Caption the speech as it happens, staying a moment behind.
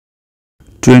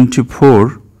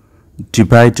24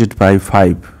 divided by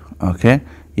 5. Okay,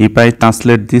 if I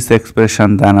translate this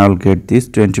expression, then I'll get this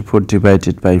 24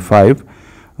 divided by 5.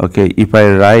 Okay, if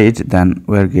I write, then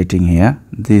we're getting here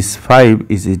this 5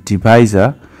 is a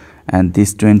divisor and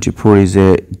this 24 is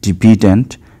a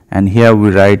dividend, and here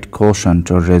we write quotient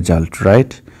or result,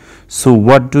 right? So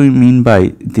what do we mean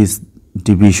by this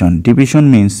division?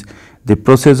 Division means the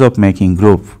process of making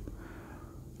group.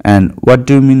 And what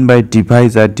do you mean by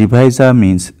divisor? Divisor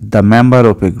means the member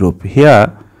of a group.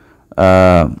 Here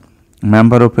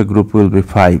member of a group will be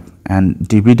 5, and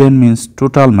dividend means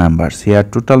total members. Here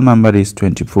total member is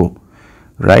 24,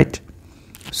 right?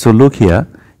 So look here,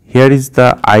 here is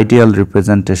the ideal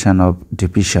representation of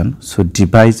division. So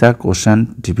divisor,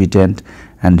 quotient, dividend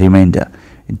and remainder.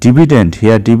 Dividend,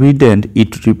 here dividend,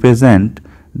 it represent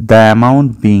the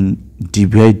amount being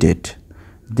divided,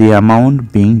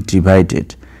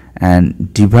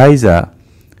 and divisor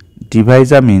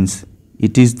means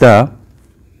it is the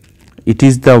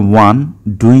one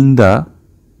doing the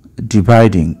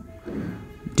dividing.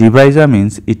 Divisor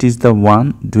means it is the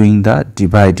one doing the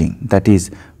dividing, that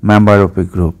is member of a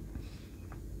group.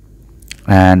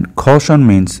 And quotient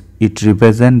means it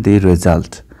represent the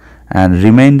result, and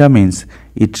remainder means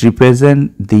it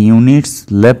represent the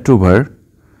units left over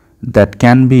that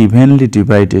can be evenly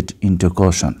divided into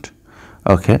quotient.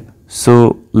 Okay,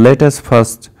 so let us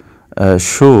first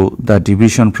show the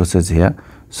division process here.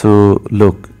 So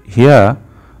look, here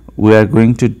we are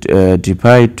going to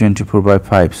divide 24 by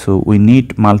 5. So we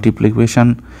need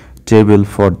multiplication table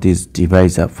for this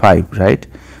divisor 5, right?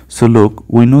 So look,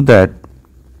 we know that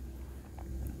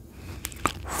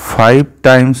 5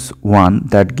 times 1,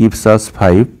 that gives us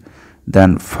 5,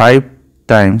 then 5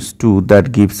 times 2,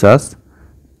 that gives us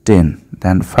 10,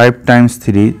 then 5 times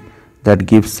 3, that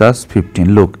gives us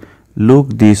 15. Look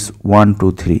this 1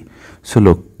 2 3. So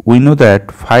look, we know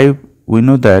that 5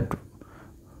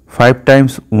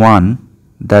 times 1,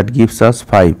 that gives us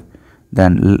 5,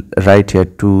 then write here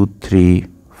 2 3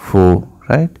 4,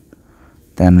 right?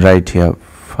 Then write here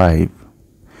 5.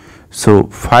 So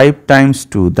 5 times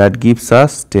 2, that gives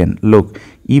us 10. Look,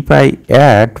 if I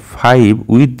add 5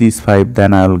 with this 5,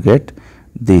 then I will get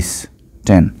this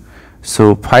 10.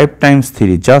 So 5 times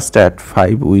 3, just add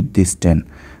 5 with this 10,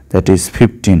 that is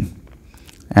 15.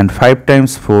 And 5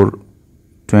 times 4,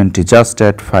 20, just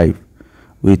add 5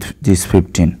 with this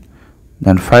 15.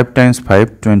 Then 5 times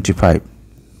 5, 25.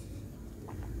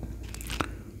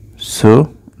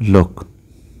 So look,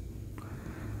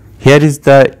 here is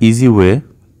the easy way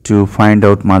to find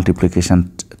out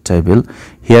multiplication table.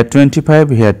 Here 25,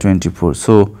 here 24.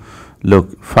 So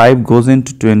look, 5 goes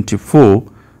into 24.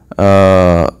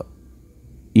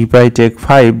 If I take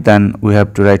 5, then we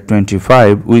have to write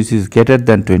 25, which is greater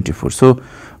than 24. So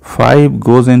 5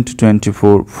 goes into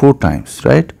 24 4 times,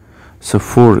 right? So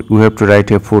 4, we have to write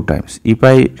here 4 times. If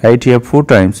I write here 4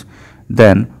 times,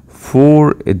 then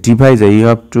 4 divisor, you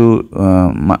have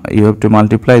to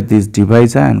multiply this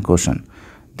divisor and quotient.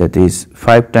 That is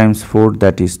 5 times 4,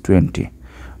 that is 20.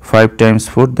 5 times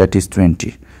 4, that is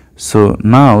 20. So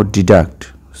now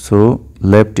deduct. So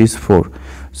left is 4.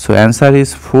 So answer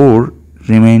is 4,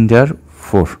 remainder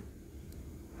 4.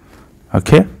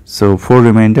 Okay, so 4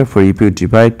 remainder 4. If you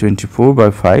divide 24 by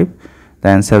 5, the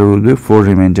answer will be 4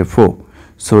 remainder 4.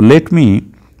 So let me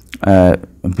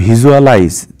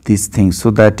visualize these things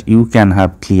so that you can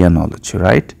have clear knowledge,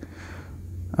 right?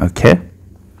 Okay,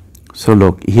 so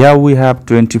look, here we have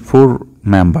 24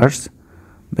 members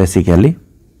basically.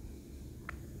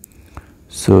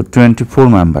 So 24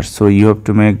 members, so you have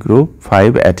to make group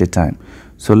 5 at a time.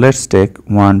 So let's take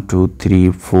 1 2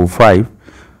 3 4 5,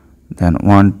 then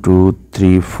 1 2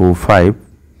 3 4 5,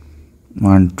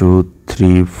 1 2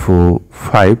 3 4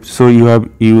 5. So you have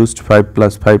used 5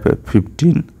 plus 5,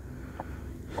 15,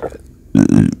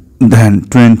 then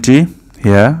 20,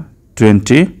 here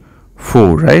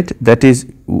 24, right? That is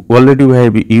already we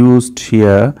have used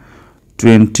here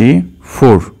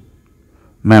 24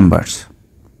 members.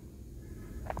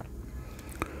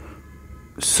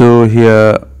 So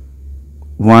here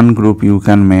one group you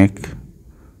can make,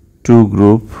 2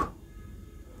 group,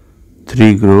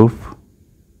 3 group,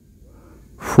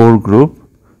 4 group.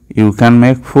 You can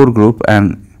make 4 group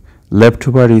and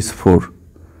leftover is 4.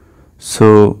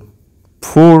 So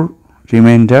 4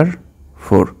 remainder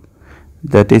 4.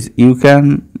 That is, you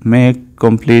can make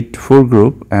complete 4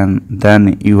 group and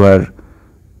then you are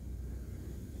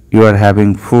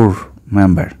having 4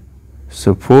 member.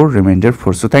 So 4 remainder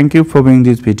 4. So thank you for viewing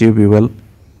this video. Be well.